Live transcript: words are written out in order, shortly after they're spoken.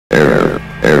Error.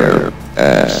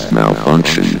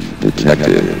 Malfunction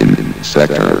detected in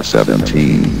Sector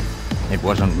 17. It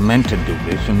wasn't meant to do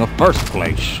this in the first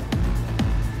place.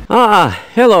 Ah,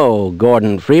 hello,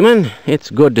 Gordon Freeman. It's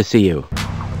good to see you.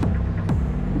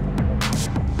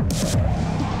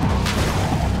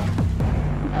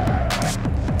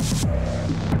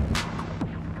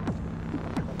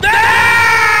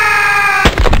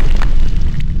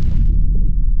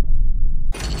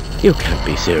 You can't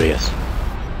be serious.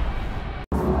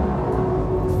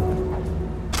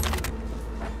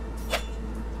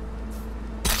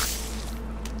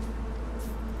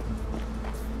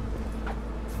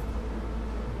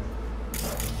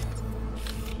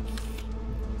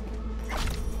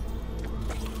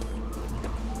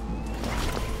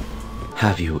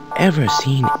 Have you ever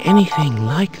seen anything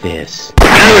like this?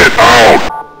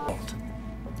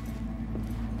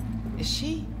 Is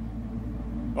she?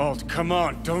 Alt, come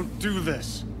on, don't do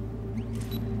this.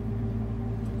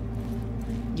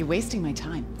 You're wasting my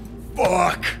time.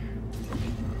 Fuck!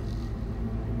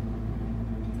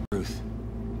 Ruth.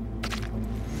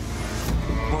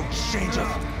 Won't change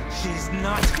her. She's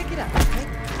not. Pick it up, okay?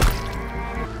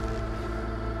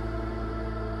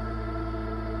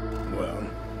 Well,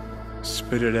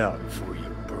 spit it out before you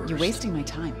burst. You're wasting my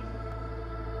time.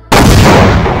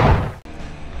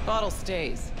 Bottle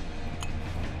stays.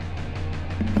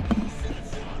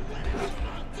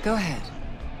 Go ahead.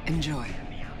 Enjoy.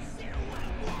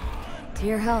 To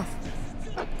your health.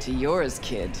 To yours,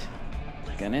 kid.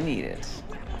 Gonna need it.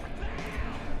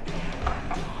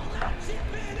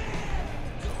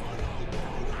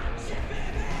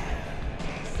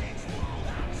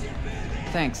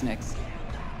 Thanks, Nix.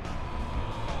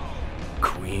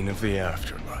 Queen of the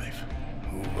afterlife.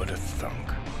 Who would have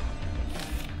thunk?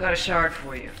 Got a shard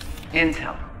for you.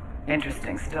 Intel.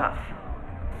 Interesting stuff.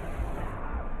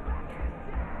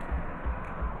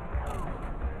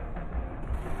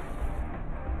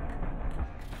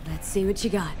 Let's see what you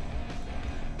got.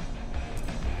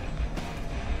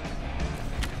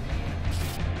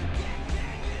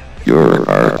 You're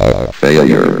a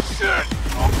failure. Shit!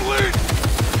 I'll bleed!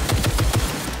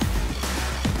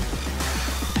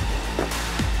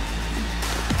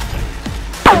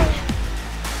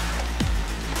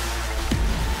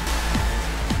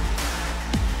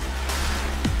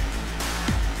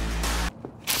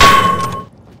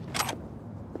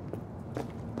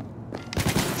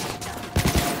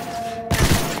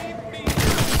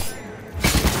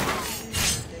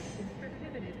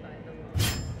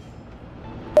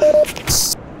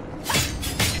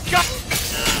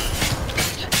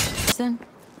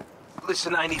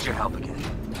 Listen, I need your help again.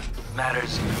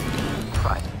 Matters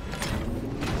private.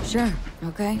 Sure,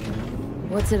 okay.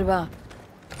 What's it about?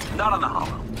 Not on the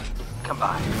hollow. Come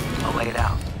by. I'll lay it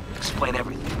out. Explain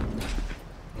everything.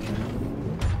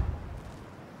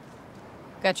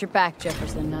 Got your back,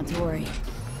 Jefferson, not to worry.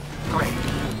 Great.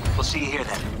 We'll see you here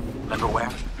then. Remember where?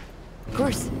 Of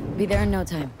course, be there in no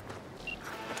time.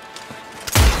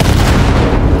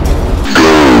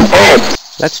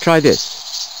 Let's try this.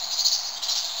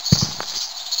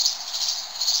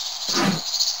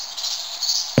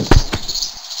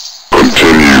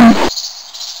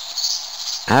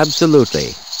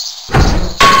 Absolutely.